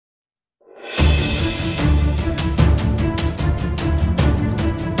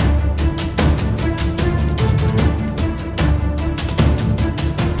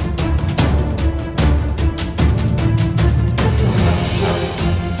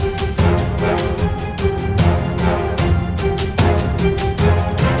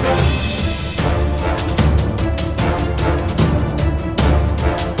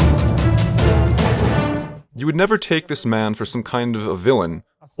would never take this man for some kind of a villain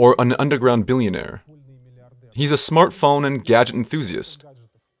or an underground billionaire. He's a smartphone and gadget enthusiast,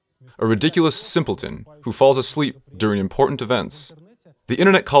 a ridiculous simpleton who falls asleep during important events. The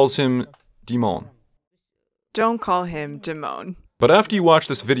internet calls him Dimon. Don't call him Dimon. But after you watch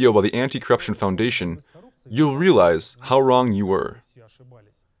this video by the Anti-Corruption Foundation, you'll realize how wrong you were.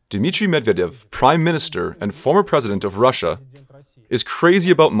 Dmitry Medvedev, Prime Minister and former President of Russia, is crazy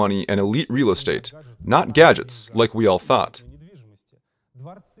about money and elite real estate, not gadgets, like we all thought.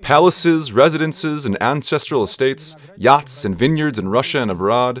 Palaces, residences, and ancestral estates, yachts and vineyards in Russia and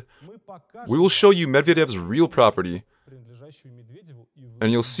abroad. We will show you Medvedev's real property,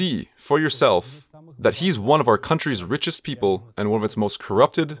 and you'll see for yourself that he's one of our country's richest people and one of its most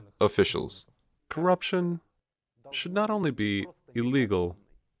corrupted officials. Corruption should not only be illegal,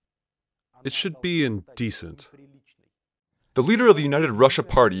 it should be indecent. The leader of the United Russia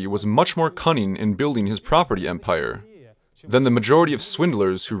Party was much more cunning in building his property empire than the majority of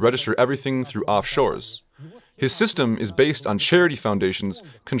swindlers who register everything through offshores. His system is based on charity foundations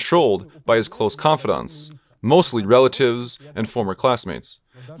controlled by his close confidants, mostly relatives and former classmates.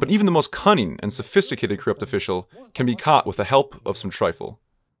 But even the most cunning and sophisticated corrupt official can be caught with the help of some trifle.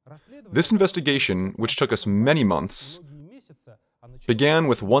 This investigation, which took us many months, began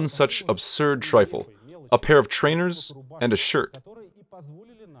with one such absurd trifle, a pair of trainers and a shirt,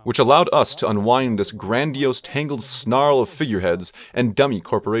 which allowed us to unwind this grandiose tangled snarl of figureheads and dummy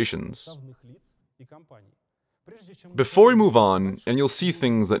corporations. Before we move on, and you'll see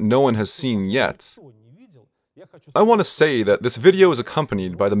things that no one has seen yet, I want to say that this video is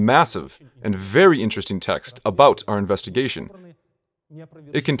accompanied by the massive and very interesting text about our investigation.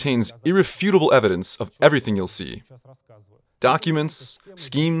 It contains irrefutable evidence of everything you'll see. Documents,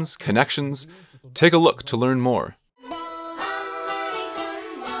 schemes, connections. Take a look to learn more.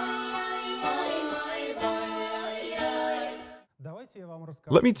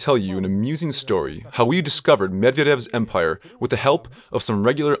 Let me tell you an amusing story how we discovered Medvedev's empire with the help of some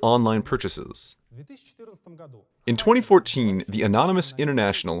regular online purchases. In 2014, the Anonymous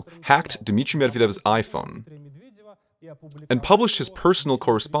International hacked Dmitry Medvedev's iPhone and published his personal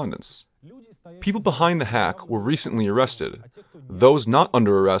correspondence. People behind the hack were recently arrested. Those not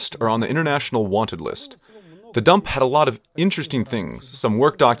under arrest are on the international wanted list. The dump had a lot of interesting things, some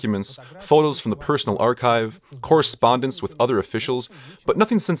work documents, photos from the personal archive, correspondence with other officials, but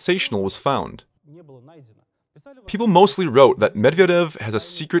nothing sensational was found. People mostly wrote that Medvedev has a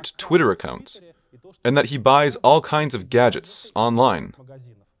secret Twitter account, and that he buys all kinds of gadgets online.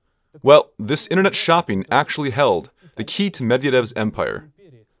 Well, this internet shopping actually held the key to Medvedev's empire.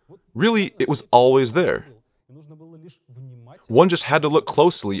 Really, it was always there. One just had to look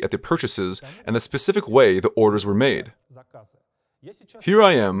closely at the purchases and the specific way the orders were made. Here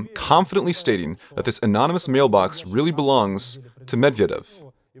I am, confidently stating that this anonymous mailbox really belongs to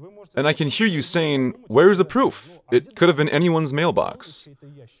Medvedev. And I can hear you saying, where's the proof? It could have been anyone's mailbox.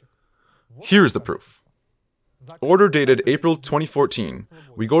 Here's the proof. Order dated April 2014.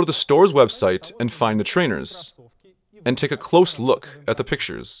 We go to the store's website and find the trainers, and take a close look at the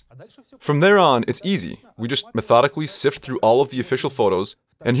pictures. From there on, it's easy. We just methodically sift through all of the official photos,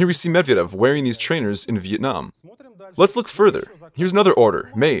 and here we see Medvedev wearing these trainers in Vietnam. Let's look further. Here's another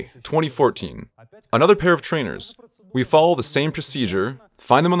order, May 2014. Another pair of trainers. We follow the same procedure,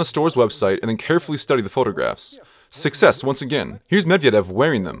 find them on the store's website, and then carefully study the photographs. Success once again. Here's Medvedev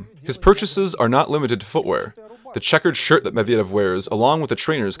wearing them. His purchases are not limited to footwear. The checkered shirt that Medvedev wears, along with the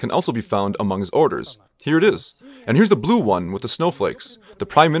trainers, can also be found among his orders. Here it is. And here's the blue one with the snowflakes. The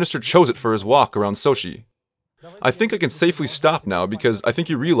Prime Minister chose it for his walk around Sochi. I think I can safely stop now because I think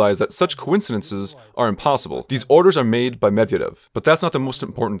you realize that such coincidences are impossible. These orders are made by Medvedev, but that's not the most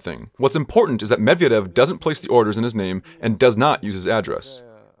important thing. What's important is that Medvedev doesn't place the orders in his name and does not use his address.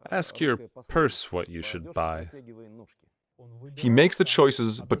 Ask your purse what you should buy. He makes the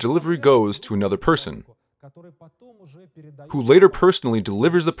choices, but delivery goes to another person, who later personally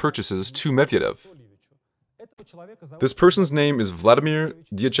delivers the purchases to Medvedev. This person's name is Vladimir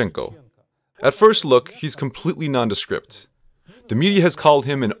Dyachenko. At first look, he's completely nondescript. The media has called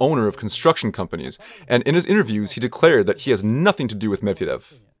him an owner of construction companies, and in his interviews he declared that he has nothing to do with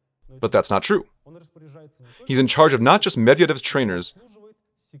Medvedev. But that's not true. He's in charge of not just Medvedev's trainers,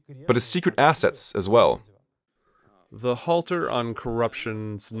 but his secret assets as well. The halter on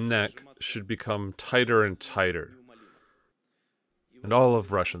corruption's neck should become tighter and tighter. And all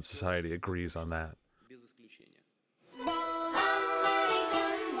of Russian society agrees on that.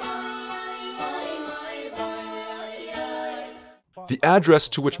 The address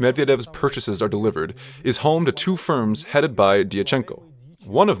to which Medvedev's purchases are delivered is home to two firms headed by Dyachenko.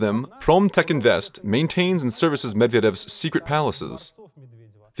 One of them, Promtech Invest, maintains and services Medvedev's secret palaces.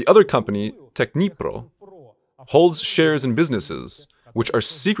 The other company, Technipro, holds shares in businesses, which are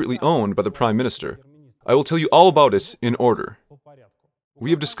secretly owned by the Prime Minister. I will tell you all about it in order. We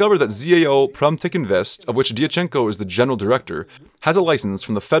have discovered that ZAO Promtech Invest, of which Dyachenko is the general director, has a license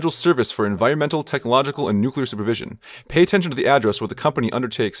from the Federal Service for Environmental, Technological, and Nuclear Supervision. Pay attention to the address where the company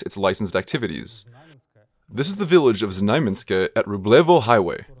undertakes its licensed activities. This is the village of Znamenske at Rublevo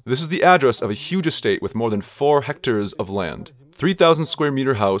Highway. This is the address of a huge estate with more than 4 hectares of land, 3,000 square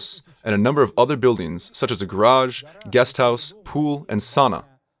meter house, and a number of other buildings, such as a garage, guest house, pool, and sauna.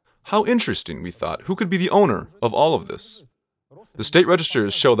 How interesting, we thought. Who could be the owner of all of this? The state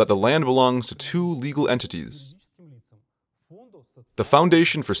registers show that the land belongs to 2 legal entities: the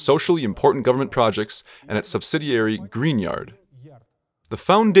Foundation for Socially Important Government Projects and its subsidiary Greenyard. The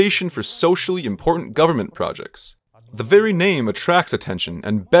Foundation for Socially Important Government Projects. The very name attracts attention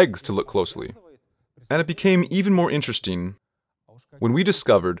and begs to look closely. And it became even more interesting when we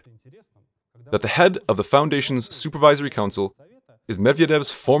discovered that the head of the Foundation's Supervisory Council is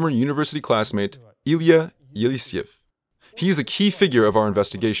Medvedev's former university classmate, Ilya Yelisiev. He is the key figure of our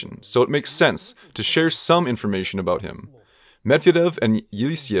investigation, so it makes sense to share some information about him. Medvedev and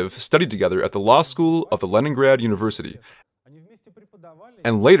Yelisiev studied together at the law school of the Leningrad University,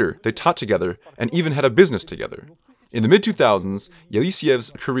 and later they taught together and even had a business together. In the mid-2000s,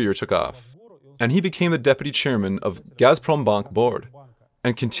 Yelisiev's career took off, and he became the deputy chairman of Gazprombank board,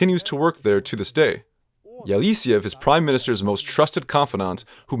 and continues to work there to this day. Yelisiev is Prime Minister's most trusted confidant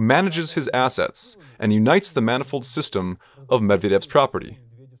who manages his assets and unites the manifold system of Medvedev's property.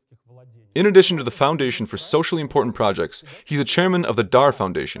 In addition to the Foundation for Socially Important Projects, he's a chairman of the DAR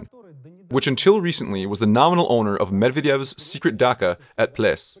Foundation, which until recently was the nominal owner of Medvedev's secret dacha at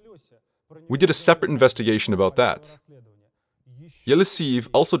Ples. We did a separate investigation about that. Yelisiev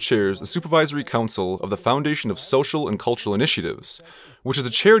also chairs the Supervisory Council of the Foundation of Social and Cultural Initiatives, which is the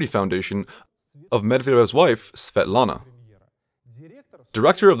charity foundation of Medvedev's wife, Svetlana.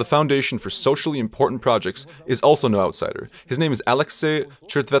 Director of the Foundation for Socially Important Projects is also no outsider. His name is Alexei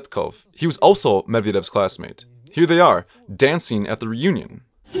Navalny. He was also Medvedev's classmate. Here they are, dancing at the reunion.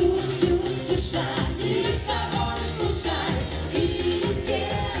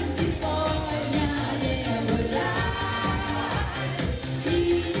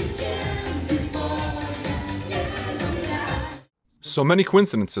 So many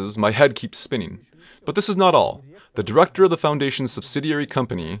coincidences, my head keeps spinning. But this is not all. The director of the Foundation's subsidiary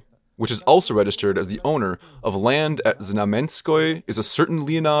company, which is also registered as the owner of land at Znamenskoye, is a certain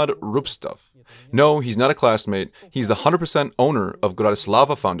Leonid Rupstov. No, he's not a classmate. He's the 100% owner of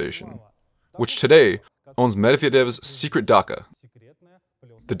Gradislava Foundation, which today owns Medvedev's secret dacha.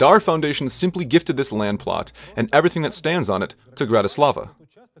 The DAR Foundation simply gifted this land plot and everything that stands on it to Gradislava.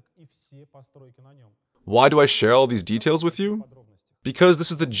 Why do I share all these details with you? Because this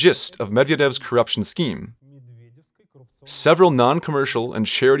is the gist of Medvedev's corruption scheme. Several non-commercial and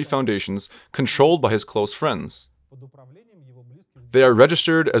charity foundations controlled by his close friends. They are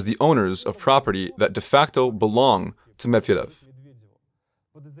registered as the owners of property that de facto belong to Medvedev.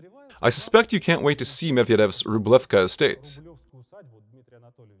 I suspect you can't wait to see Medvedev's Rublevka estate.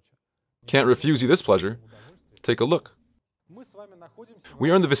 Can't refuse you this pleasure. Take a look.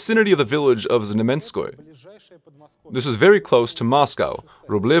 We are in the vicinity of the village of Znamenskoye. This is very close to Moscow,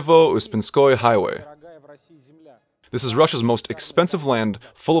 Rublevo-Uspenskoye Highway. This is Russia's most expensive land,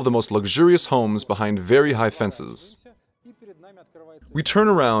 full of the most luxurious homes behind very high fences. We turn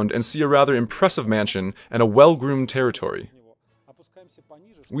around and see a rather impressive mansion and a well-groomed territory.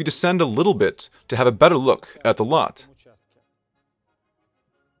 We descend a little bit to have a better look at the lot.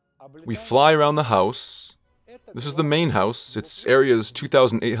 We fly around the house. This is the main house. Its area is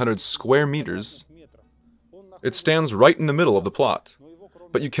 2,800 square meters. It stands right in the middle of the plot,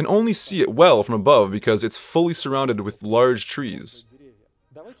 but you can only see it well from above because it's fully surrounded with large trees.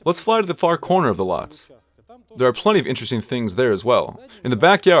 Let's fly to the far corner of the lot. There are plenty of interesting things there as well. In the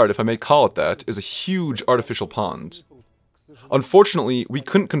backyard, if I may call it that, is a huge artificial pond. Unfortunately, we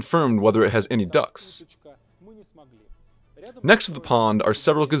couldn't confirm whether it has any ducks. Next to the pond are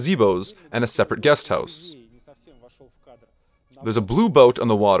several gazebos and a separate guest house. There's a blue boat on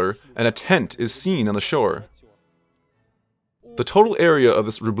the water, and a tent is seen on the shore. The total area of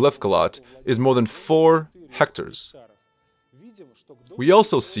this Rublevka lot is more than 4 hectares. We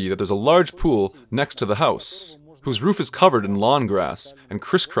also see that there's a large pool next to the house, whose roof is covered in lawn grass and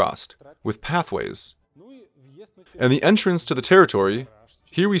crisscrossed with pathways. And the entrance to the territory,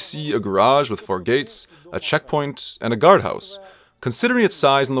 here we see a garage with 4 gates, a checkpoint, and a guardhouse. Considering its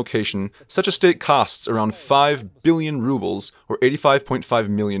size and location, such a state costs around 5 billion rubles, or $85.5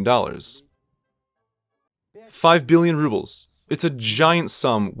 million. 5 billion rubles. It's a giant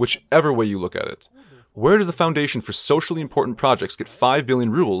sum whichever way you look at it. Where does the Foundation for Socially Important Projects get 5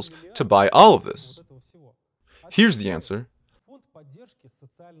 billion rubles to buy all of this? Here's the answer.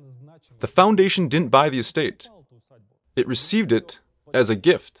 The Foundation didn't buy the estate. It received it as a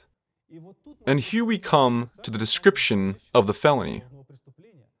gift. And here we come to the description of the felony.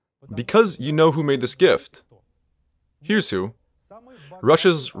 Because you know who made this gift. Here's who.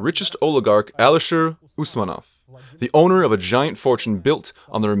 Russia's richest oligarch, Alexei Usmanov, the owner of a giant fortune built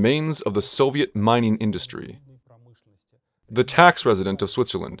on the remains of the Soviet mining industry. The tax resident of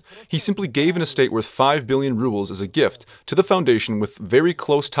Switzerland. He simply gave an estate worth 5 billion rubles as a gift to the foundation with very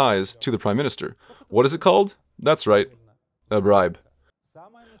close ties to the prime minister. What is it called? That's right, a bribe.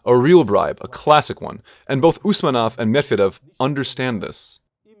 A real bribe, a classic one. And both Usmanov and Medvedev understand this.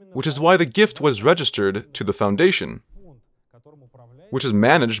 Which is why the gift was registered to the foundation, which is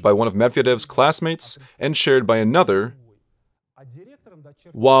managed by one of Medvedev's classmates and shared by another,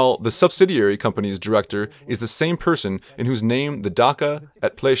 while the subsidiary company's director is the same person in whose name the dacha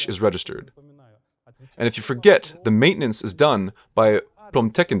at Plesh is registered. And if you forget, the maintenance is done by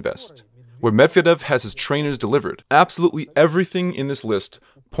Promtechinvest, where Medvedev has his trainers delivered. Absolutely everything in this list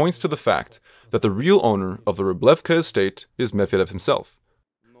points to the fact that the real owner of the Rublevka estate is Medvedev himself.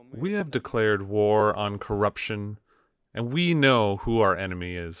 We have declared war on corruption, and we know who our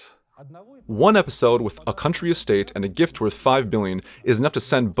enemy is. One episode with a country estate and a gift worth 5 billion is enough to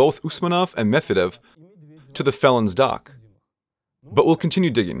send both Usmanov and Medvedev to the felon's dock. But we'll continue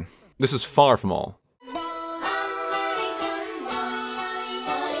digging. This is far from all.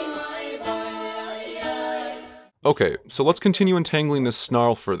 Okay, so let's continue untangling this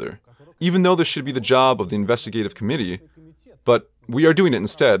snarl further. Even though this should be the job of the investigative committee, but we are doing it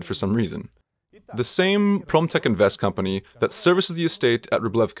instead for some reason. The same Promtechinvest company that services the estate at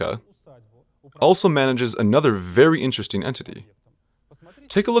Rublevka also manages another very interesting entity.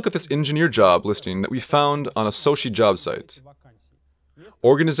 Take a look at this engineer job listing that we found on a Sochi job site.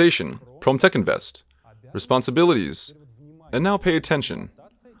 Organization, Promtechinvest. Responsibilities. And now pay attention.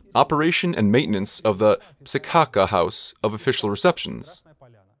 Operation and maintenance of the Psychaka House of Official Receptions.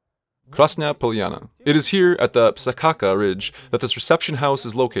 Krasnaya Polyana. It is here at the Psychaka Ridge that this reception house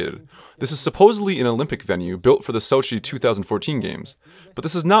is located. This is supposedly an Olympic venue built for the Sochi 2014 Games. But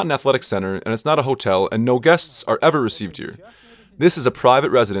this is not an athletic center, and it's not a hotel, and no guests are ever received here. This is a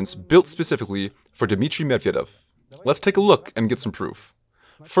private residence built specifically for Dmitry Medvedev. Let's take a look and get some proof.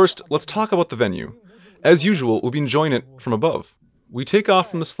 First, let's talk about the venue. As usual, we'll be enjoying it from above. We take off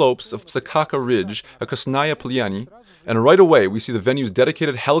from the slopes of Psychaka Ridge at Krasnaya Polyana, and right away we see the venue's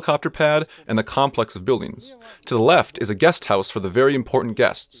dedicated helicopter pad and the complex of buildings. To the left is a guest house for the very important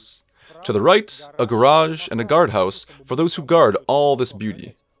guests. To the right, a garage and a guardhouse for those who guard all this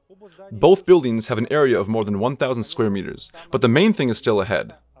beauty. Both buildings have an area of more than 1,000 square meters, but the main thing is still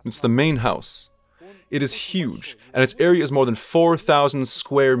ahead. It's the main house. It is huge, and its area is more than 4,000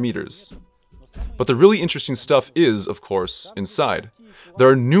 square meters. But the really interesting stuff is, of course, inside. There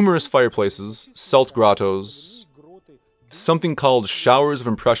are numerous fireplaces, salt grottos, something called showers of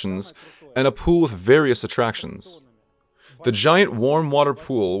impressions, and a pool with various attractions. The giant warm water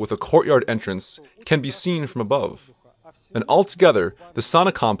pool with a courtyard entrance can be seen from above. And altogether, the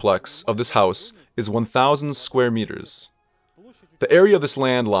sauna complex of this house is 1,000 square meters. The area of this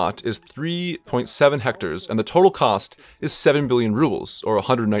land lot is 3.7 hectares, and the total cost is 7 billion rubles, or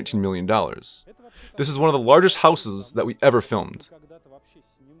 $119 million. This is one of the largest houses that we ever filmed.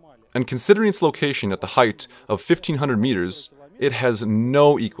 And considering its location at the height of 1,500 meters, it has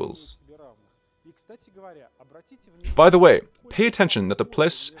no equals. By the way, pay attention that the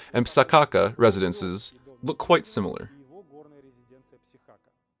Plesh and Psychaka residences look quite similar.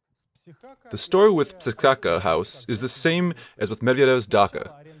 The story with Psychaka house is the same as with Medvedev's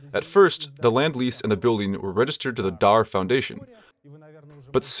dacha. At first, the land lease and the building were registered to the Dar Foundation.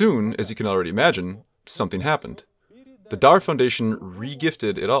 But soon, as you can already imagine, something happened. The Dar Foundation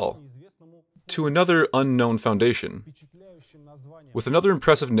re-gifted it all to another unknown foundation, with another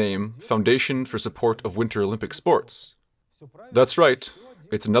impressive name, Foundation for Support of Winter Olympic Sports. That's right,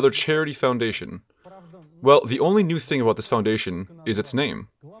 it's another charity foundation. Well, the only new thing about this foundation is its name.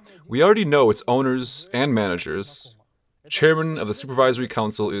 We already know its owners and managers. Chairman of the Supervisory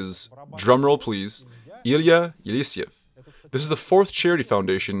Council is, drumroll please, Ilya Yelisyev. This is the fourth charity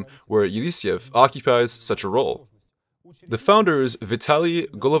foundation where Yelisyev occupies such a role. The founder is Vitaly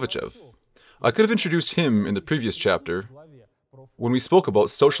Golovichev. I could have introduced him in the previous chapter, when we spoke about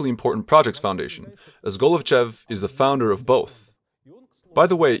Socially Important Projects Foundation, as Golovichev is the founder of both. By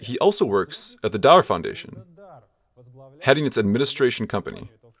the way, he also works at the Dar Foundation, heading its administration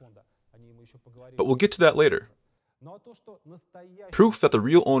company. But we'll get to that later. Proof that the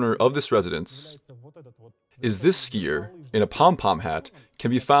real owner of this residence is this skier in a pom-pom hat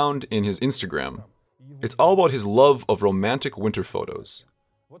can be found in his Instagram. It's all about his love of romantic winter photos.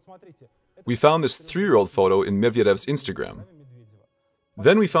 We found this 3-year-old photo in Medvedev's Instagram.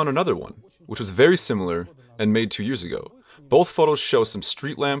 Then we found another one, which was very similar and made 2 years ago. Both photos show some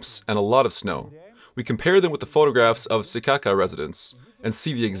street lamps and a lot of snow. We compare them with the photographs of Psychaka residents and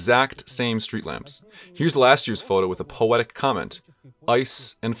see the exact same street lamps. Here's last year's photo with a poetic comment,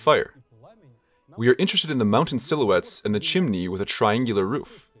 ice and fire. We are interested in the mountain silhouettes and the chimney with a triangular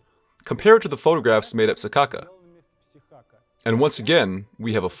roof. Compare it to the photographs made at Psychaka. And once again,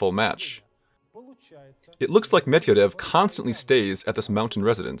 we have a full match. It looks like Medvedev constantly stays at this mountain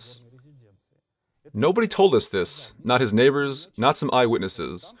residence. Nobody told us this, not his neighbors, not some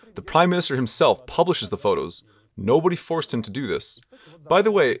eyewitnesses. The Prime Minister himself publishes the photos. Nobody forced him to do this. By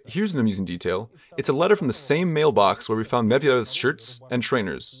the way, here's an amusing detail. It's a letter from the same mailbox where we found Medvedev's shirts and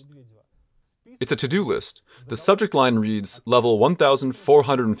trainers. It's a to-do list. The subject line reads, level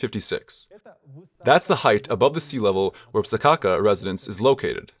 1456. That's the height above the sea level where Psychaka residence is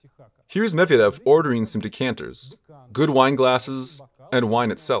located. Here's Medvedev ordering some decanters, good wine glasses, and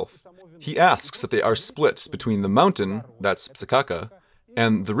wine itself. He asks that they are split between the mountain, that's Psychaka,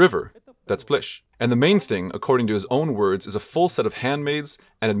 and the river, that's Plish. And the main thing, according to his own words, is a full set of handmaids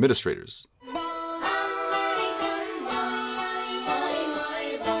and administrators.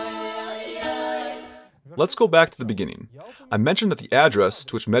 Let's go back to the beginning. I mentioned that the address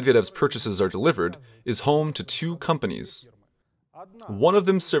to which Medvedev's purchases are delivered is home to 2 companies. One of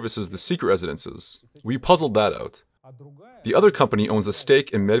them services the secret residences. We puzzled that out. The other company owns a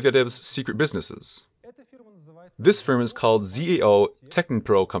stake in Medvedev's secret businesses. This firm is called ZAO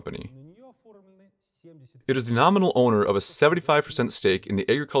Technipro Company. It is the nominal owner of a 75% stake in the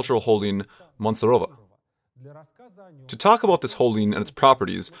agricultural holding Montserova. To talk about this holding and its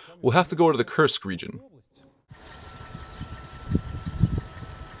properties, we'll have to go to the Kursk region.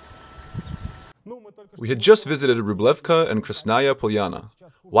 We had just visited Rublevka and Krasnaya Polyana.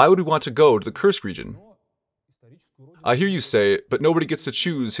 Why would we want to go to the Kursk region? I hear you say, but nobody gets to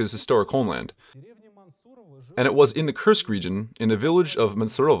choose his historic homeland. And it was in the Kursk region, in the village of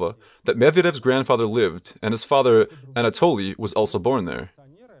Montserova, that Medvedev's grandfather lived, and his father, Anatoly, was also born there.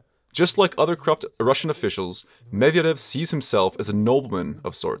 Just like other corrupt Russian officials, Medvedev sees himself as a nobleman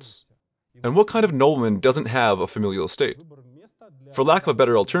of sorts. And what kind of nobleman doesn't have a familial estate? For lack of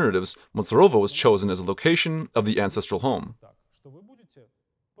better alternatives, Montserova was chosen as a location of the ancestral home.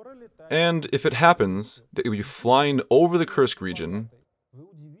 And if it happens that you'll be flying over the Kursk region,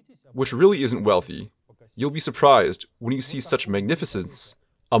 which really isn't wealthy, you'll be surprised when you see such magnificence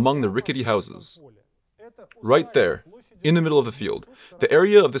among the rickety houses. Right there, in the middle of the field, the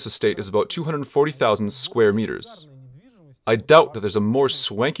area of this estate is about 240,000 square meters. I doubt that there's a more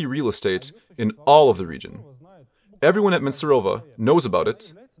swanky real estate in all of the region. Everyone at Montserova knows about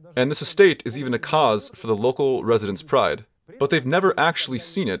it, and this estate is even a cause for the local residents' pride. But they've never actually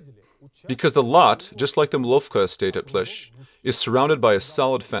seen it, because the lot, just like the Mlovka estate at Plish, is surrounded by a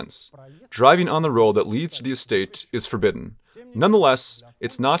solid fence. Driving on the road that leads to the estate is forbidden. Nonetheless,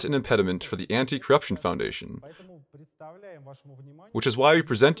 it's not an impediment for the Anti-Corruption Foundation, which is why we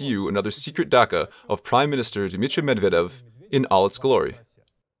present to you another secret dacha of Prime Minister Dmitry Medvedev in all its glory.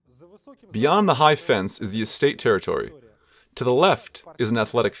 Beyond the high fence is the estate territory. To the left is an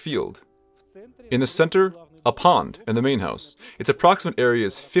athletic field. In the center, a pond and the main house. Its approximate area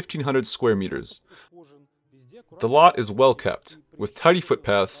is 1,500 square meters. The lot is well kept, with tidy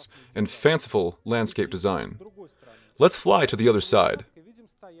footpaths and fanciful landscape design. Let's fly to the other side.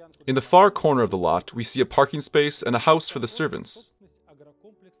 In the far corner of the lot, we see a parking space and a house for the servants.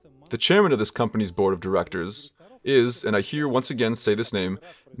 The chairman of this company's board of directors is, and I here once again say this name,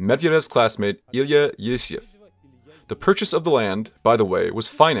 Medvedev's classmate Ilya Yelysiev. The purchase of the land, by the way, was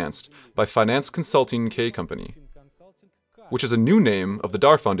financed by Finance Consulting K Company, which is a new name of the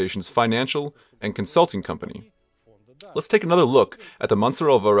Dar Foundation's financial and consulting company. Let's take another look at the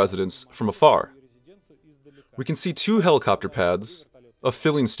Montserova residence from afar. We can see 2 helicopter pads, a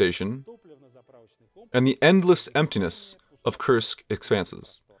filling station, and the endless emptiness of Kursk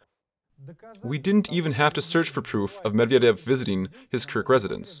expanses. We didn't even have to search for proof of Medvedev visiting his Kursk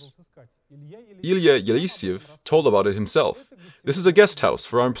residence. Ilya Yelysiev told about it himself. This is a guest house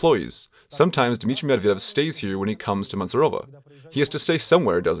for our employees. Sometimes Dmitry Medvedev stays here when he comes to Montserova. He has to stay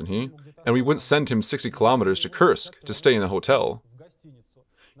somewhere, doesn't he? And we wouldn't send him 60 kilometers to Kursk to stay in a hotel.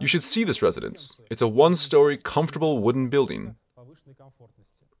 You should see this residence. It's a 1-story, comfortable wooden building.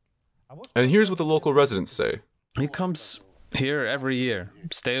 And here's what the local residents say. He comes here every year,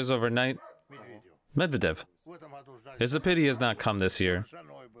 stays overnight. Medvedev. It's a pity he has not come this year.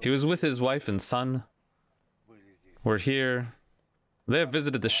 He was with his wife and son. We're here. They have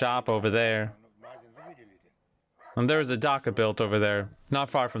visited the shop over there. And there is a dacha built over there, not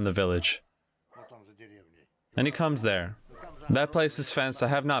far from the village. And he comes there. That place is fenced. I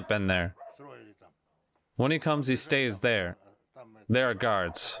have not been there. When he comes, he stays there. There are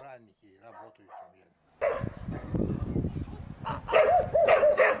guards.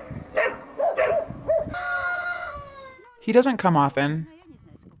 He doesn't come often.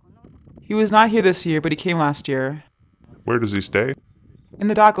 He was not here this year, but he came last year. Where does he stay? In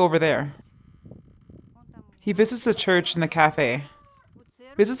the dock over there. He visits the church and the cafe.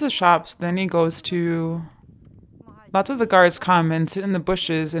 Visits the shops, then he goes to... Lots of the guards come and sit in the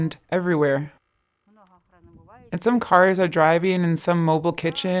bushes and everywhere. And some cars are driving and some mobile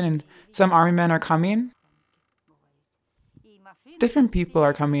kitchen and some army men are coming. Different people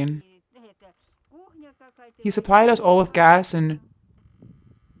are coming. He supplied us all with gas and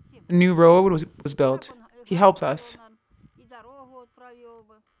a new road was built. He helps us.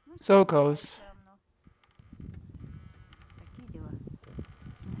 So it goes.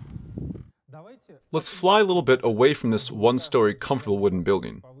 Let's fly a little bit away from this one-story comfortable wooden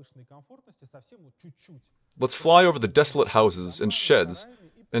building. Let's fly over the desolate houses and sheds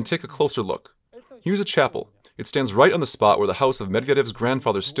and take a closer look. Here's a chapel. It stands right on the spot where the house of Medvedev's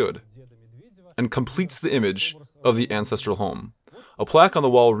grandfather stood and completes the image of the ancestral home. A plaque on the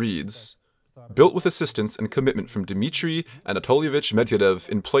wall reads, "Built with assistance and commitment from Dmitry Anatolievich Medvedev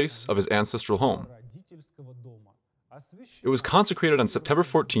in place of his ancestral home." It was consecrated on September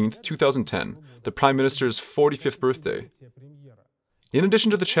 14, 2010, the Prime Minister's 45th birthday. In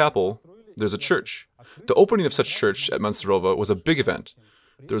addition to the chapel, there's a church. The opening of such church at Mansurova was a big event.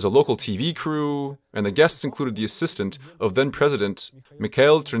 There was a local TV crew, and the guests included the assistant of then-President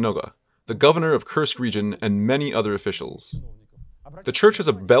Mikhail Trenoga, the governor of Kursk region, and many other officials. The church has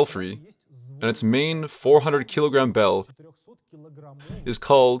a belfry, and its main 400-kilogram bell is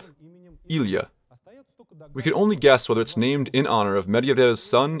called Ilya. We can only guess whether it's named in honor of Medvedev's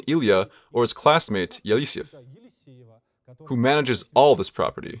son, Ilya, or his classmate, Yelisiev, who manages all this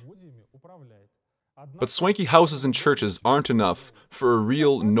property. But swanky houses and churches aren't enough for a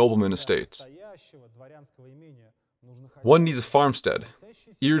real nobleman estate. One needs a farmstead,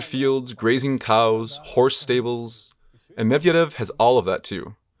 eared fields, grazing cows, horse stables, and Medvedev has all of that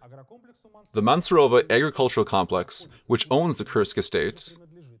too. The Mansurova agricultural complex, which owns the Kursk estate,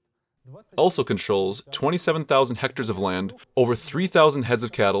 also controls 27,000 hectares of land, over 3,000 heads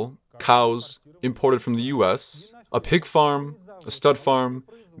of cattle, cows imported from the US, a pig farm, a stud farm,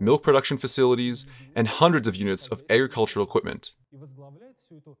 milk production facilities, and hundreds of units of agricultural equipment.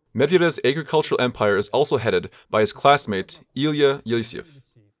 Medvedev's agricultural empire is also headed by his classmate, Ilya Yelisiev.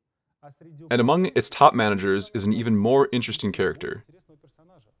 And among its top managers is an even more interesting character.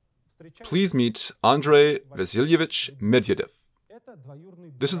 Please meet Andrei Vasilyevich Medvedev.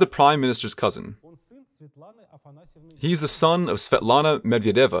 This is the Prime Minister's cousin. He's the son of Svetlana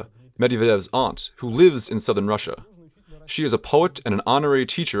Medvedeva, Medvedev's aunt, who lives in southern Russia. She is a poet and an honorary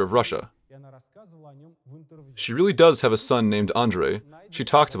teacher of Russia. She really does have a son named Andrei. She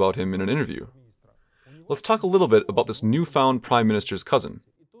talked about him in an interview. Let's talk a little bit about this newfound Prime Minister's cousin.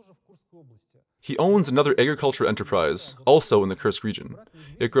 He owns another agricultural enterprise, also in the Kursk region.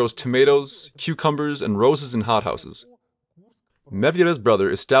 It grows tomatoes, cucumbers, and roses in hothouses. Medvedev's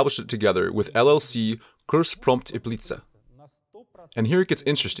brother established it together with LLC Kurspromteplitsa. And here it gets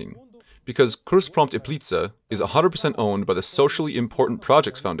interesting, because Kurspromteplitsa is 100% owned by the Socially Important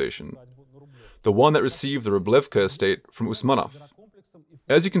Projects Foundation, the one that received the Rublevka estate from Usmanov.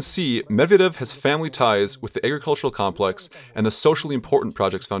 As you can see, Medvedev has family ties with the agricultural complex and the Socially Important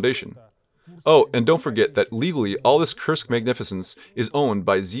Projects Foundation. Oh, and don't forget that legally all this Kursk magnificence is owned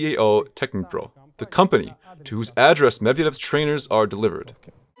by ZAO Technipro, the company to whose address Medvedev's trainers are delivered.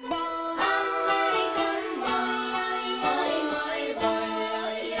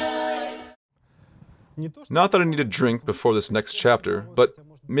 Not that I need a drink before this next chapter, but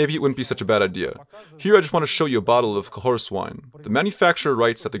maybe it wouldn't be such a bad idea. Here I just want to show you a bottle of Cahors wine. The manufacturer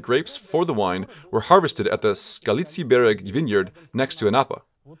writes that the grapes for the wine were harvested at the Skalitsi Bereg vineyard next to Anapa.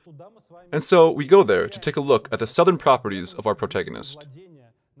 And so we go there to take a look at the southern properties of our protagonist.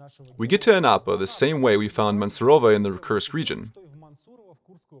 We get to Anapa the same way we found Mansurova in the Kursk region,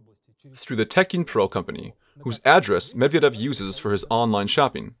 through the Tekin Pro company, whose address Medvedev uses for his online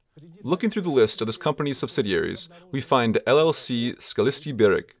shopping. Looking through the list of this company's subsidiaries, we find LLC Skalisti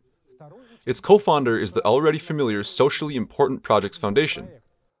Bereg. Its co-founder is the already familiar socially important Projects Foundation.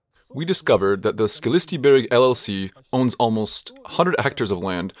 We discovered that the Skilisti Bereg LLC owns almost 100 hectares of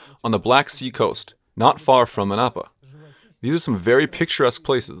land on the Black Sea coast, not far from Anapa. These are some very picturesque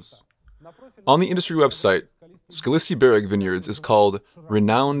places. On the industry website, Skilisti Bereg Vineyards is called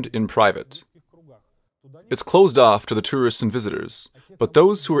Renowned in Private. It's closed off to the tourists and visitors, but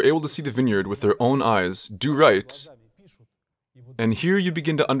those who are able to see the vineyard with their own eyes do write. And here you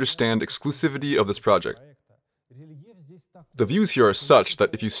begin to understand exclusivity of this project. The views here are such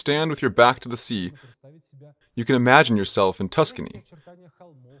that if you stand with your back to the sea, you can imagine yourself in Tuscany.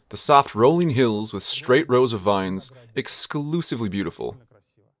 The soft rolling hills with straight rows of vines, exclusively beautiful.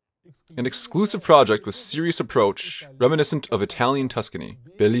 An exclusive project with serious approach, reminiscent of Italian Tuscany,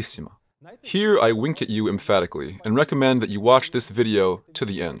 bellissima. Here I wink at you emphatically and recommend that you watch this video to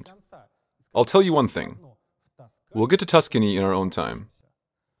the end. I'll tell you one thing. We'll get to Tuscany in our own time.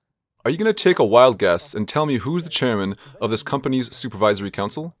 Are you going to take a wild guess and tell me who's the chairman of this company's supervisory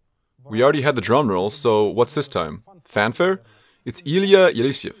council? We already had the drum roll, so what's this time? Fanfare? It's Ilya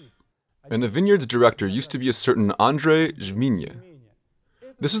Yelisyev. And the vineyard's director used to be a certain Andrei Zhminye.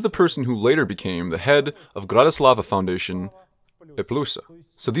 This is the person who later became the head of Gradislava Foundation, Eplusa.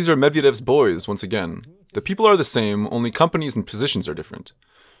 So these are Medvedev's boys once again. The people are the same, only companies and positions are different.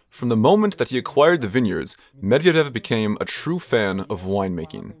 From the moment that he acquired the vineyards, Medvedev became a true fan of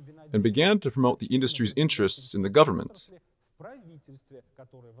winemaking and began to promote the industry's interests in the government.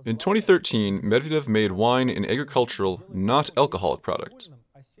 In 2013, Medvedev made wine an agricultural, not alcoholic product.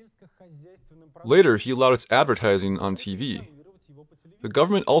 Later, he allowed its advertising on TV. The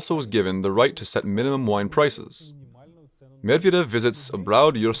government also was given the right to set minimum wine prices. Medvedev visits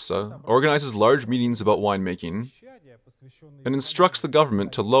Abraud Yursa, organizes large meetings about winemaking, and instructs the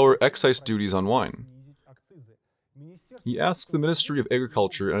government to lower excise duties on wine. He asks the Ministry of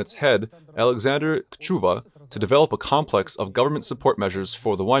Agriculture and its head, Alexander Kchuva, to develop a complex of government support measures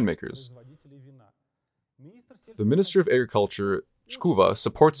for the winemakers. The Minister of Agriculture, Chkuva,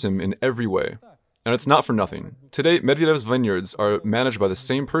 supports him in every way. And it's not for nothing. Today, Medvedev's vineyards are managed by the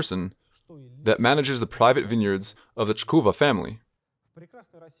same person that manages the private vineyards of the Chkuva family.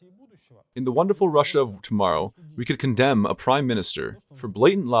 In the wonderful Russia of tomorrow, we could condemn a prime minister for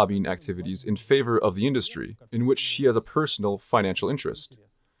blatant lobbying activities in favor of the industry, in which he has a personal financial interest.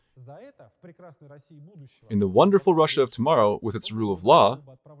 In the wonderful Russia of tomorrow, with its rule of law,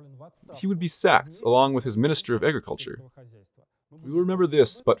 he would be sacked along with his Minister of Agriculture. We will remember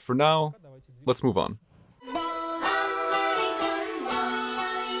this, but for now, let's move on.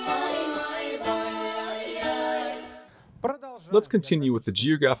 Let's continue with the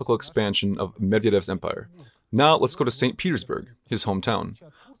geographical expansion of Medvedev's empire. Now let's go to St. Petersburg, his hometown.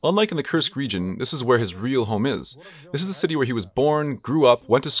 Unlike in the Kursk region, this is where his real home is. This is the city where he was born, grew up,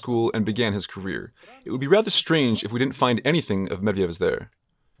 went to school, and began his career. It would be rather strange if we didn't find anything of Medvedev's there.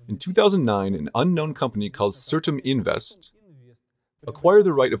 In 2009, an unknown company called Certum Invest acquired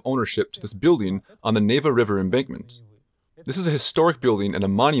the right of ownership to this building on the Neva River embankment. This is a historic building and a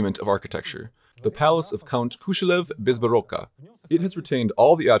monument of architecture, the palace of Count Kushilev Bezbaroka. It has retained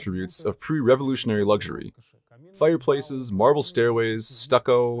all the attributes of pre-revolutionary luxury: fireplaces, marble stairways,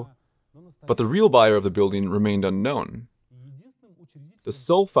 stucco. But the real buyer of the building remained unknown. The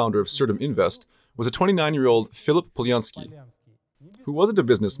sole founder of Certum Invest was a 29-year-old Philip Polyansky, who wasn't a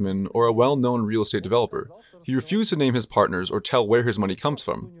businessman or a well-known real estate developer. He refused to name his partners or tell where his money comes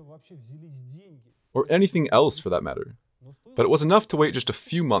from, or anything else for that matter. But it was enough to wait just a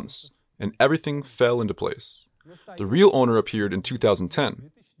few months, and everything fell into place. The real owner appeared in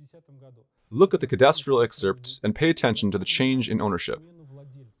 2010. Look at the cadastral excerpts and pay attention to the change in ownership.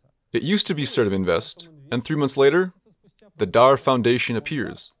 It used to be Certum Invest, and 3 months later, the Dar Foundation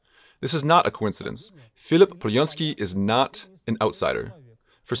appears. This is not a coincidence. Philip Polyansky is not an outsider.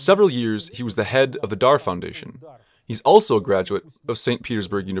 For several years, he was the head of the Dar Foundation. He's also a graduate of St.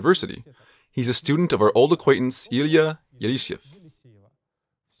 Petersburg University. He's a student of our old acquaintance Ilya Yelisyev.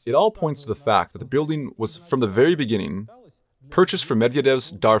 It all points to the fact that the building was, from the very beginning, purchased for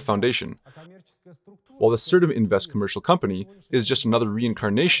Medvedev's Dar Foundation, while the Certum Invest commercial company is just another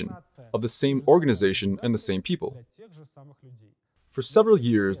reincarnation of the same organization and the same people. For several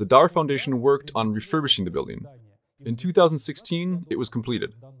years, the Dar Foundation worked on refurbishing the building. In 2016, it was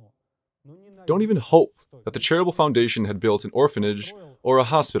completed. Don't even hope that the charitable foundation had built an orphanage or a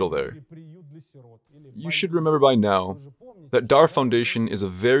hospital there. You should remember by now that Dar Foundation is a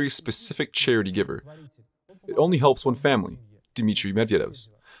very specific charity giver. It only helps one family, Dmitry Medvedev's.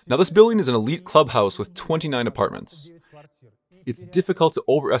 Now this building is an elite clubhouse with 29 apartments. It's difficult to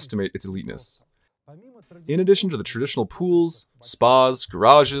overestimate its eliteness. In addition to the traditional pools, spas,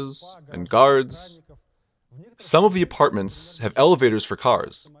 garages, and guards, some of the apartments have elevators for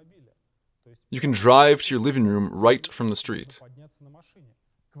cars. You can drive to your living room right from the street.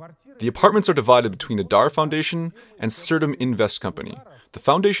 The apartments are divided between the Dar Foundation and Serdum Invest Company. The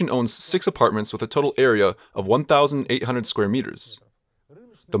foundation owns 6 apartments with a total area of 1,800 square meters.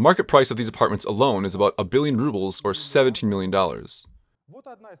 The market price of these apartments alone is about 1 billion rubles or $17 million.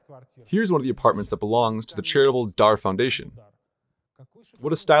 Here's one of the apartments that belongs to the charitable Dar Foundation.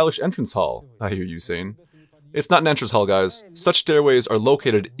 What a stylish entrance hall, I hear you saying. It's not an entrance hall, guys. Such stairways are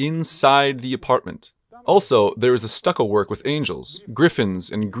located inside the apartment. Also, there is the stucco work with angels, griffins,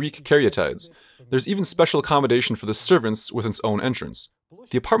 and Greek caryatides. There's even special accommodation for the servants with its own entrance.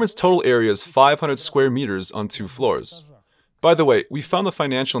 The apartment's total area is 500 square meters on 2 floors. By the way, we found the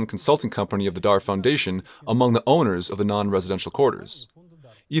financial and consulting company of the Dar Foundation among the owners of the non-residential quarters.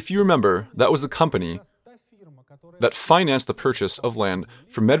 If you remember, that was the company that financed the purchase of land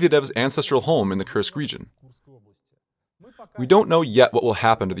for Medvedev's ancestral home in the Kursk region. We don't know yet what will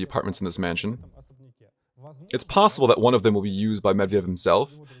happen to the apartments in this mansion. It's possible that one of them will be used by Medvedev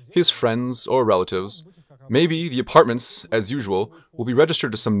himself, his friends, or relatives. Maybe the apartments, as usual, will be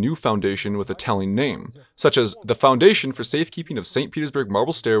registered to some new foundation with a telling name, such as the Foundation for Safekeeping of St. Petersburg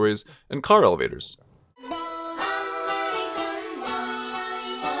Marble Stairways and Car Elevators.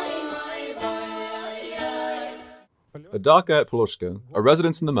 A dacha at Poloshka, a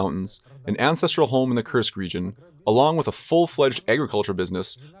residence in the mountains, an ancestral home in the Kursk region, along with a full-fledged agriculture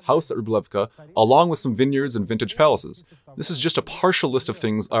business, house at Rublevka, along with some vineyards and vintage palaces. This is just a partial list of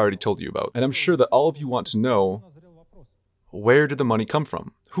things I already told you about, and I'm sure that all of you want to know, where did the money come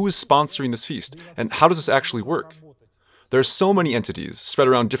from? Who is sponsoring this feast? And how does this actually work? There are so many entities spread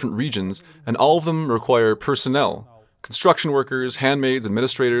around different regions, and all of them require personnel. Construction workers, handmaids,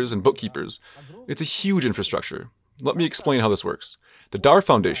 administrators, and bookkeepers. It's a huge infrastructure. Let me explain how this works. The Dar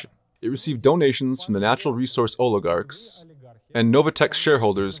Foundation. It received donations from the natural resource oligarchs and Novatek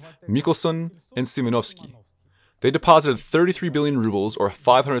shareholders Mikkelson and Simonovsky. They deposited 33 billion rubles, or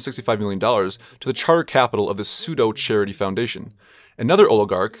 $565 million, to the charter capital of this pseudo-charity foundation. Another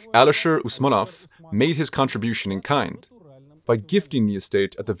oligarch, Alisher Usmanov, made his contribution in kind by gifting the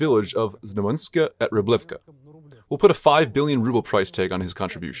estate at the village of Znamenska at Rublevka. We'll put a 5 billion ruble price tag on his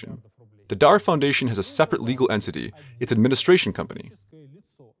contribution. The Dar Foundation has a separate legal entity, its administration company.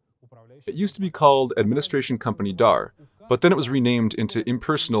 It used to be called Administration Company Dar, but then it was renamed into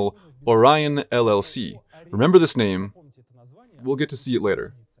Impersonal Orion LLC. Remember this name? We'll get to see it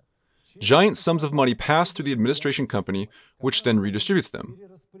later. Giant sums of money pass through the administration company, which then redistributes them.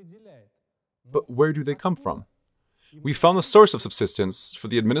 But where do they come from? We found the source of subsistence for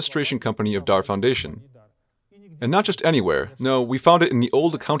the administration company of Dar Foundation. And not just anywhere, no, we found it in the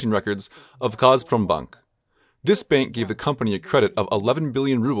old accounting records of Gazprombank. This bank gave the company a credit of 11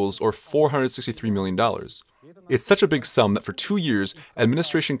 billion rubles, or $463 million. It's such a big sum that for 2 years,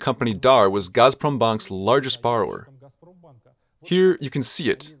 administration company Dar was Gazprombank's largest borrower. Here you can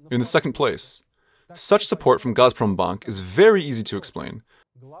see it, in the second place. Such support from Gazprombank is very easy to explain.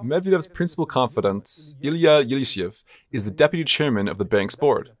 Medvedev's principal confidant, Ilya Yelishev, is the deputy chairman of the bank's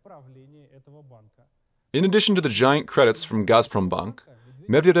board. In addition to the giant credits from Gazprombank,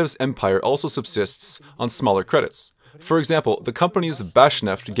 Medvedev's empire also subsists on smaller credits. For example, the company's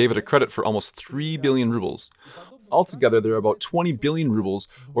Bashneft gave it a credit for almost 3 billion rubles. Altogether, there are about 20 billion rubles,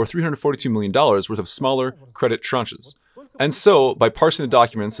 or $342 million worth of smaller credit tranches. And so, by parsing the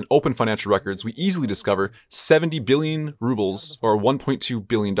documents and open financial records, we easily discover 70 billion rubles, or $1.2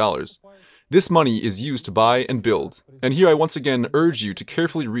 billion. This money is used to buy and build. And here I once again urge you to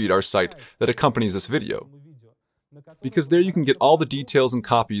carefully read our site that accompanies this video, because there you can get all the details and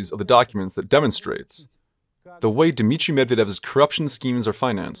copies of the documents that demonstrate the way Dmitry Medvedev's corruption schemes are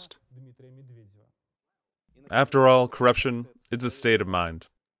financed. After all, corruption is a state of mind.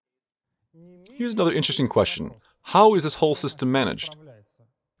 Here's another interesting question. How is this whole system managed?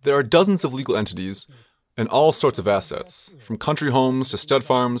 There are dozens of legal entities and all sorts of assets, from country homes to stud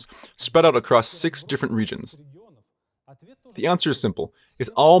farms, spread out across 6 different regions. The answer is simple. It's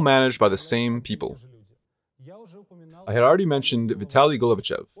all managed by the same people. I had already mentioned Vitaly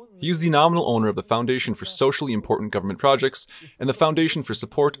Golovichev. He is the nominal owner of the Foundation for Socially Important Government Projects and the Foundation for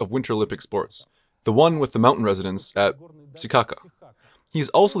Support of Winter Olympic Sports, the one with the mountain residence at Sikaka. He is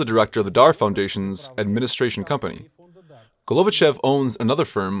also the director of the Dar Foundation's administration company. Golovichev owns another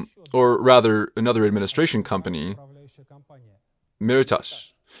firm, or rather, another administration company,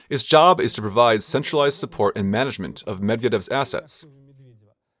 Meritash. Its job is to provide centralized support and management of Medvedev's assets.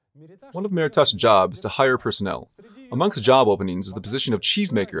 One of Meritaj's jobs is to hire personnel. Amongst job openings is the position of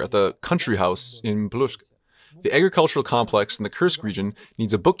cheesemaker at the country house in Ploshk. The agricultural complex in the Kursk region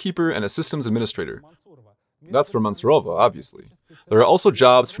needs a bookkeeper and a systems administrator. That's for Mansurova, obviously. There are also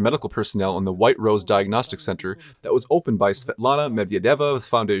jobs for medical personnel in the White Rose Diagnostic Center that was opened by Svetlana Medvedeva's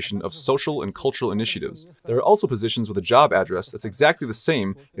Foundation of Social and Cultural Initiatives. There are also positions with a job address that's exactly the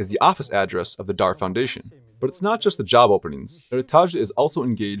same as the office address of the DAR Foundation. But it's not just the job openings. Meritaj is also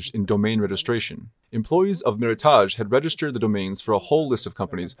engaged in domain registration. Employees of Meritaj had registered the domains for a whole list of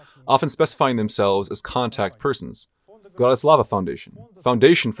companies, often specifying themselves as contact persons. Gorislava Foundation,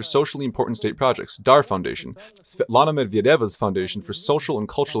 Foundation for Socially Important State Projects, DAR Foundation, Svetlana Medvedeva's Foundation for Social and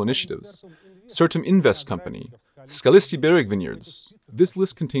Cultural Initiatives, Certum Invest Company, Skalisti Bereg Vineyards. This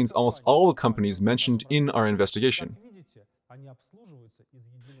list contains almost all the companies mentioned in our investigation.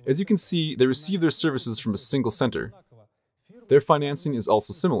 As you can see, they receive their services from a single center. Their financing is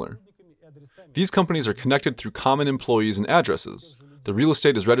also similar. These companies are connected through common employees and addresses. The real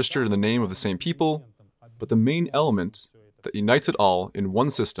estate is registered in the name of the same people, but the main element that unites it all in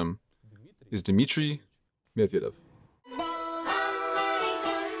one system is Dmitry Medvedev.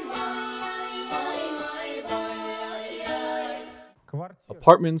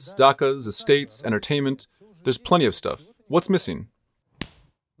 Apartments, dakas, estates, entertainment, there's plenty of stuff. What's missing?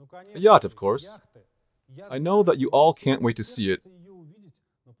 A yacht, of course. I know that you all can't wait to see it.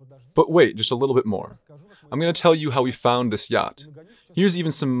 But wait, just a little bit more. I'm going to tell you how we found this yacht. Here's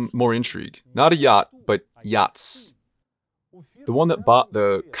even some more intrigue. Not a yacht, but yachts. The one that bought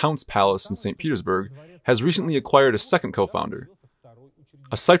the Count's Palace in St. Petersburg has recently acquired a second co-founder,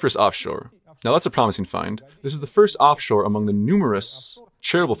 a Cyprus offshore. Now that's a promising find. This is the first offshore among the numerous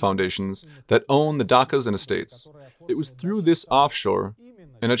charitable foundations that own the dakas and estates. It was through this offshore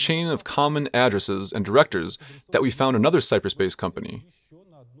and a chain of common addresses and directors that we found another Cyprus-based company,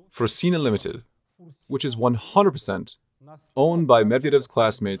 Frosina Limited, which is 100% owned by Medvedev's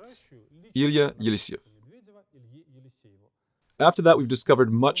classmates, Ilya Yelisiev. After that, we've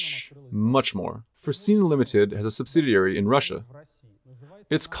discovered much, much more. Frosina Limited has a subsidiary in Russia.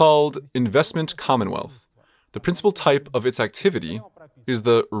 It's called Investment Commonwealth. The principal type of its activity is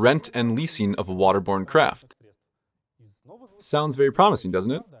the rent and leasing of waterborne craft. Sounds very promising,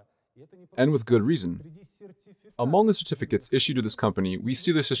 doesn't it? And with good reason. Among the certificates issued to this company, we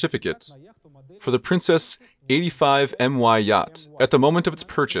see the certificate for the Princess 85 MY yacht. At the moment of its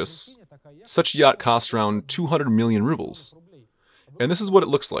purchase, such yacht cost around 200 million rubles. And this is what it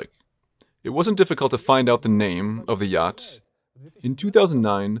looks like. It wasn't difficult to find out the name of the yacht. In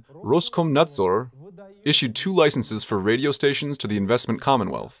 2009, Roskomnadzor issued 2 licenses for radio stations to the Investment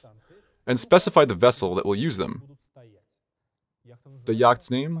Commonwealth and specified the vessel that will use them. The yacht's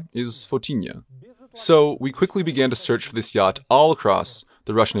name is Fotinya. So we quickly began to search for this yacht all across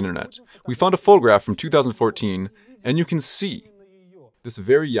the Russian internet. We found a photograph from 2014, and you can see this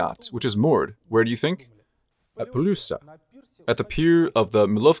very yacht, which is moored. Where do you think? At Polusa, at the pier of the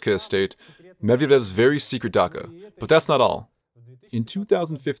Milovka estate, Medvedev's very secret daka. But that's not all. In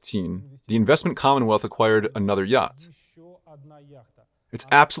 2015, the Investment Commonwealth acquired another yacht. It's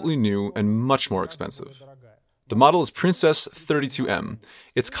absolutely new and much more expensive. The model is Princess 32M.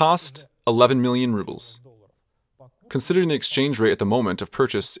 Its cost, 11 million rubles. Considering the exchange rate at the moment of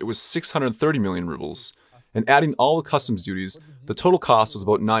purchase, it was 630 million rubles. And adding all the customs duties, the total cost was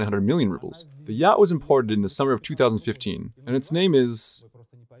about 900 million rubles. The yacht was imported in the summer of 2015, and its name is...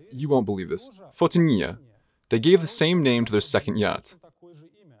 you won't believe this. Fotinya. They gave the same name to their second yacht.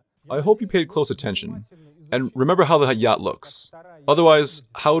 I hope you paid close attention, and remember how the yacht looks. Otherwise,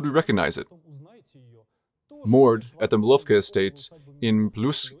 how would we recognize it? Moored at the Milovka estate in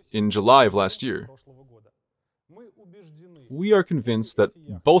Ploshk in July of last year. We are convinced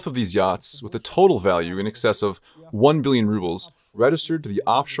that both of these yachts, with a total value in excess of 1 billion rubles, registered to the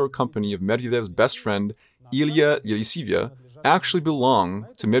offshore company of Medvedev's best friend, Ilya Yelisiev, actually belong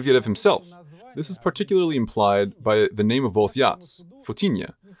to Medvedev himself. This is particularly implied by the name of both yachts,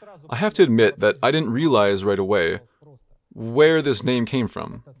 Fotinya. I have to admit that I didn't realize right away where this name came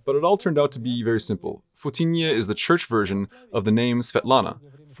from, but it all turned out to be very simple. Fotinya is the church version of the name Svetlana.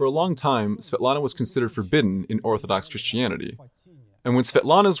 For a long time, Svetlana was considered forbidden in Orthodox Christianity. And when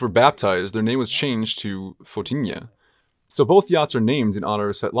Svetlanas were baptized, their name was changed to Fotinya. So both yachts are named in honor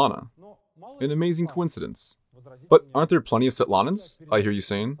of Svetlana. An amazing coincidence. But aren't there plenty of Svetlanas? I hear you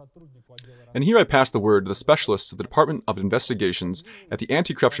saying. And here I pass the word to the specialists of the Department of Investigations at the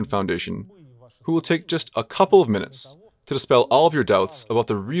Anti-Corruption Foundation, who will take just a couple of minutes to dispel all of your doubts about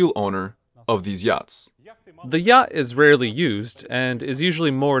the real owner of these yachts. The yacht is rarely used and is usually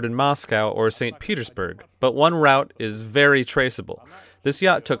moored in Moscow or St. Petersburg, but one route is very traceable. This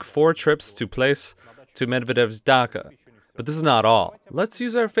yacht took 4 trips to Medvedev's Dhaka. But this is not all. Let's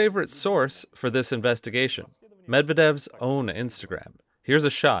use our favorite source for this investigation, Medvedev's own Instagram. Here's a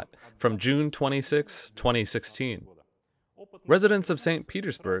shot from June 26, 2016. Residents of St.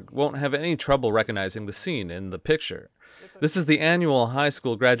 Petersburg won't have any trouble recognizing the scene in the picture. This is the annual high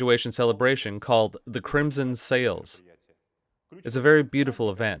school graduation celebration called the Crimson Sails. It's a very beautiful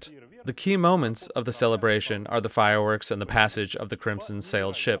event. The key moments of the celebration are the fireworks and the passage of the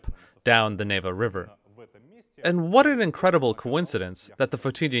crimson-sailed ship down the Neva River. And what an incredible coincidence that the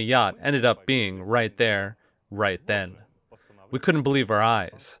Fotinya yacht ended up being right there, right then. We couldn't believe our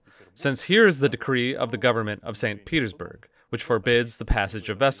eyes, since here is the decree of the government of St. Petersburg, which forbids the passage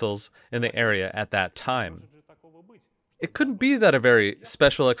of vessels in the area at that time. It couldn't be that a very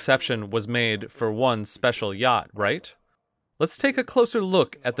special exception was made for one special yacht, right? Let's take a closer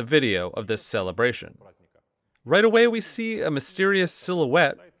look at the video of this celebration. Right away we see a mysterious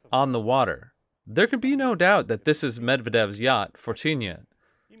silhouette on the water. There can be no doubt that this is Medvedev's yacht, Fotinya.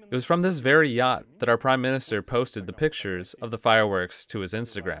 It was from this very yacht that our Prime Minister posted the pictures of the fireworks to his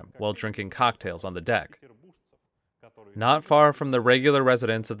Instagram while drinking cocktails on the deck. Not far from the regular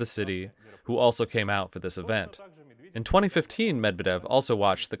residents of the city who also came out for this event. In 2015, Medvedev also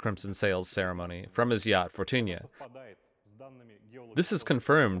watched the Crimson Sails ceremony from his yacht, Fotinya. This is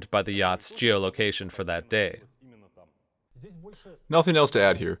confirmed by the yacht's geolocation for that day. Nothing else to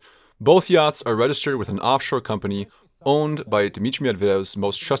add here. Both yachts are registered with an offshore company owned by Dmitry Medvedev's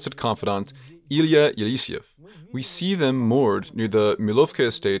most trusted confidant, Ilya Yelysyev. We see them moored near the Milovka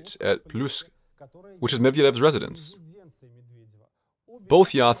estate at Plusk, which is Medvedev's residence.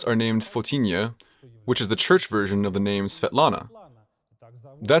 Both yachts are named Fotinya, which is the church version of the name Svetlana.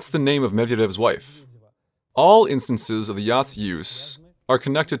 That's the name of Medvedev's wife. All instances of the yacht's use are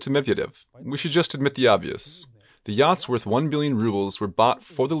connected to Medvedev. We should just admit the obvious. The yachts worth 1 billion rubles were bought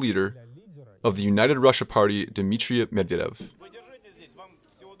for the leader of the United Russia Party, Dmitry Medvedev.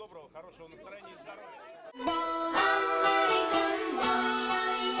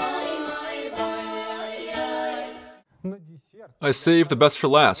 I saved the best for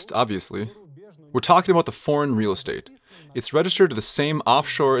last, obviously. We're talking about the foreign real estate. It's registered to the same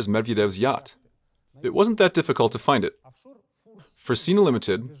offshore as Medvedev's yacht. It wasn't that difficult to find it. Fresina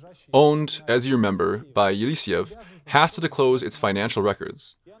Limited, owned, as you remember, by Yelysyev, has to disclose its financial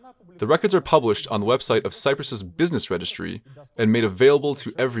records. The records are published on the website of Cyprus's business registry and made available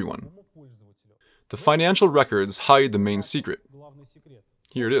to everyone. The financial records hide the main secret.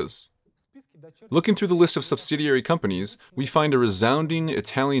 Here it is. Looking through the list of subsidiary companies, we find a resounding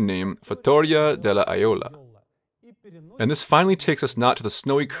Italian name, Fattoria della Aiola. And this finally takes us not to the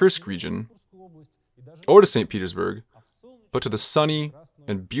snowy Kursk region, or to St. Petersburg, but to the sunny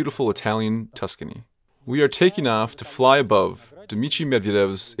and beautiful Italian Tuscany. We are taking off to fly above Dmitry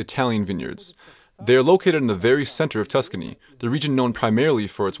Medvedev's Italian vineyards. They are located in the very center of Tuscany, the region known primarily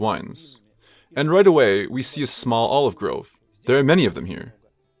for its wines. And right away, we see a small olive grove. There are many of them here.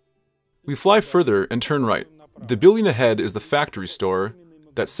 We fly further and turn right. The building ahead is the factory store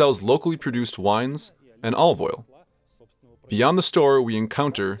that sells locally produced wines and olive oil. Beyond the store, we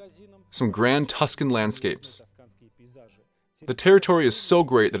encounter some grand Tuscan landscapes. The territory is so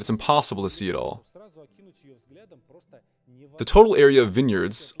great that it's impossible to see it all. The total area of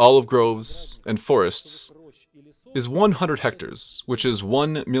vineyards, olive groves, and forests is 100 hectares, which is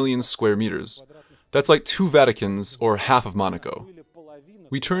 1 million square meters. That's like 2 Vaticans or half of Monaco.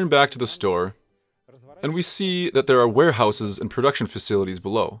 We turn back to the store, and we see that there are warehouses and production facilities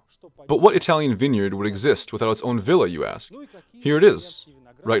below. But what Italian vineyard would exist without its own villa, you ask? Here it is,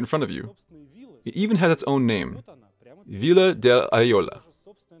 right in front of you. It even has its own name, Villa dell'Aiola.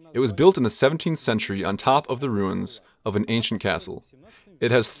 It was built in the 17th century on top of the ruins of an ancient castle.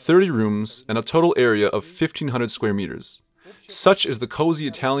 It has 30 rooms and a total area of 1,500 square meters. Such is the cozy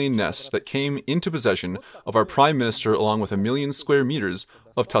Italian nest that came into possession of our Prime Minister along with 1 million square meters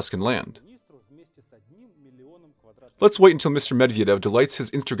of Tuscan land. Let's wait until Mr. Medvedev delights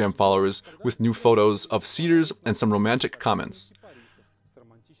his Instagram followers with new photos of cedars and some romantic comments.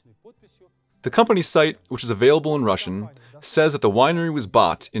 The company's site, which is available in Russian, says that the winery was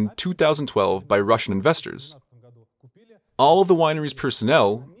bought in 2012 by Russian investors. All of the winery's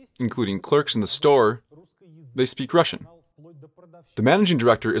personnel, including clerks in the store, they speak Russian. The managing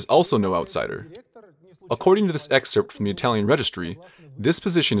director is also no outsider. According to this excerpt from the Italian registry, this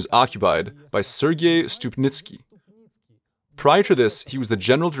position is occupied by Sergei Stupnitsky. Prior to this, he was the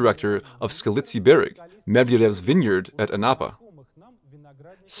general director of Skalitsi Bereg, Medvedev's vineyard at Anapa.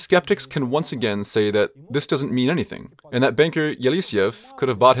 Skeptics can once again say that this doesn't mean anything, and that banker Yelysyev could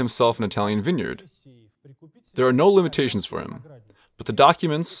have bought himself an Italian vineyard. There are no limitations for him. But the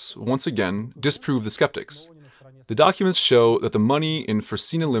documents, once again, disprove the skeptics. The documents show that the money in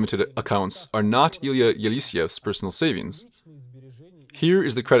Forsina Limited accounts are not Ilya Yelisyev's personal savings. Here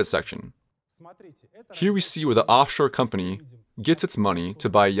is the credit section. Here we see where the offshore company gets its money to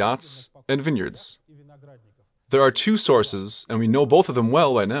buy yachts and vineyards. There are two sources, and we know both of them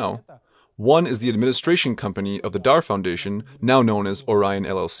well by now. One is the administration company of the Dar Foundation, now known as Orion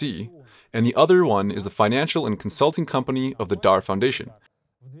LLC, and the other one is the financial and consulting company of the Dar Foundation.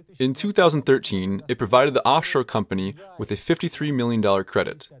 In 2013, it provided the offshore company with a $53 million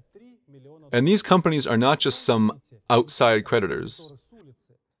credit. And these companies are not just some outside creditors.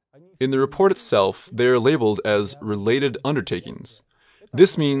 In the report itself, they are labeled as related undertakings.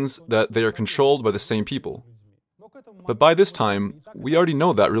 This means that they are controlled by the same people. But by this time, we already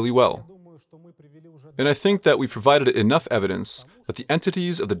know that really well. And I think that we've provided enough evidence that the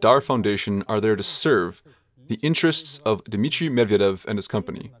entities of the Dar Foundation are there to serve the interests of Dmitry Medvedev and his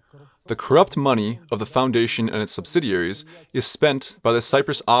company. The corrupt money of the foundation and its subsidiaries is spent by the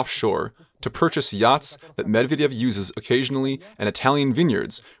Cyprus offshore to purchase yachts that Medvedev uses occasionally and Italian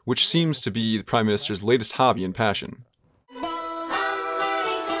vineyards, which seems to be the Prime Minister's latest hobby and passion.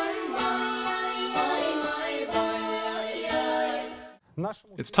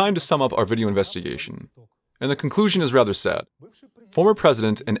 It's time to sum up our video investigation, and the conclusion is rather sad. Former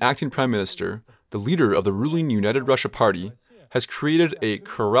President and Acting Prime Minister, the leader of the ruling United Russia Party, has created a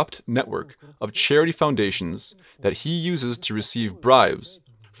corrupt network of charity foundations that he uses to receive bribes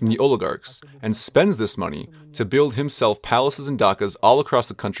from the oligarchs and spends this money to build himself palaces and dachas all across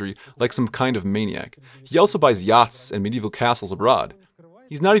the country like some kind of maniac. He also buys yachts and medieval castles abroad.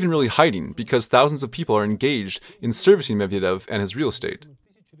 He's not even really hiding because thousands of people are engaged in servicing Medvedev and his real estate.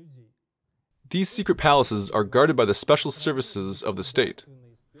 These secret palaces are guarded by the special services of the state.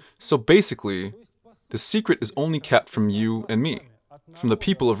 So basically, the secret is only kept from you and me, from the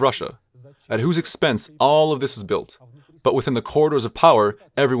people of Russia, at whose expense all of this is built. But within the corridors of power,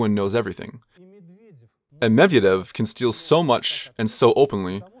 everyone knows everything. And Medvedev can steal so much and so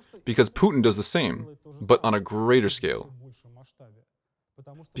openly because Putin does the same, but on a greater scale.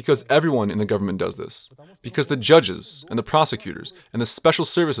 Because everyone in the government does this. Because the judges and the prosecutors and the special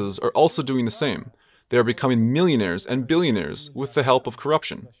services are also doing the same. They are becoming millionaires and billionaires with the help of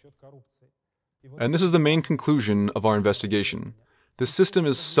corruption. And this is the main conclusion of our investigation. The system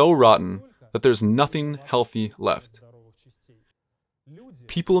is so rotten that there's nothing healthy left.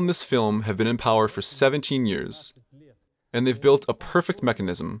 People in this film have been in power for 17 years, and they've built a perfect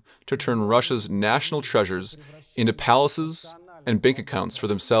mechanism to turn Russia's national treasures into palaces and bank accounts for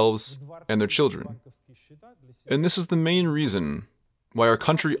themselves and their children. And this is the main reason why our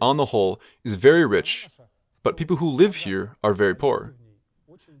country on the whole is very rich, but people who live here are very poor.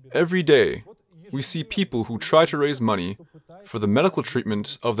 Every day, we see people who try to raise money for the medical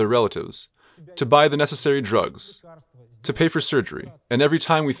treatment of their relatives, to buy the necessary drugs, to pay for surgery. And every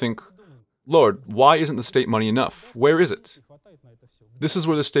time we think, Lord, why isn't the state money enough? Where is it? This is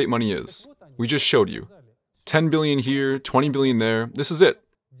where the state money is. We just showed you. 10 billion here, 20 billion there. This is it.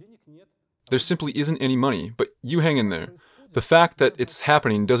 There simply isn't any money, but you hang in there. The fact that it's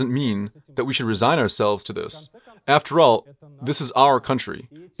happening doesn't mean that we should resign ourselves to this. After all, this is our country,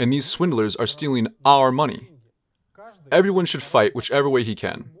 and these swindlers are stealing our money. Everyone should fight whichever way he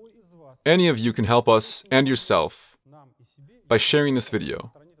can. Any of you can help us and yourself by sharing this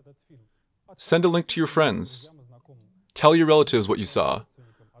video. Send a link to your friends. Tell your relatives what you saw.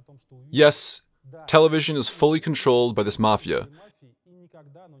 Yes, television is fully controlled by this mafia,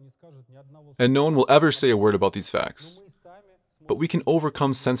 and no one will ever say a word about these facts. But we can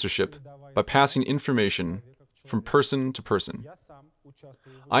overcome censorship by passing information from person to person.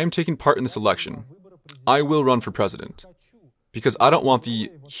 I am taking part in this election. I will run for president, because I don't want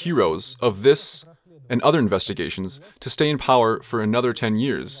the heroes of this and other investigations to stay in power for another 10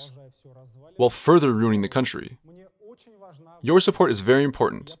 years, while further ruining the country. Your support is very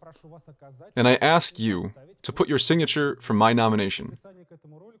important, and I ask you to put your signature for my nomination.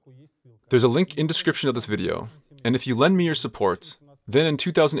 There's a link in description of this video, and if you lend me your support, then in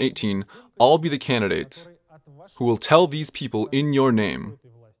 2018, I'll be the candidate who will tell these people in your name,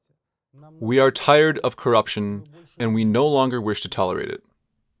 we are tired of corruption and we no longer wish to tolerate it.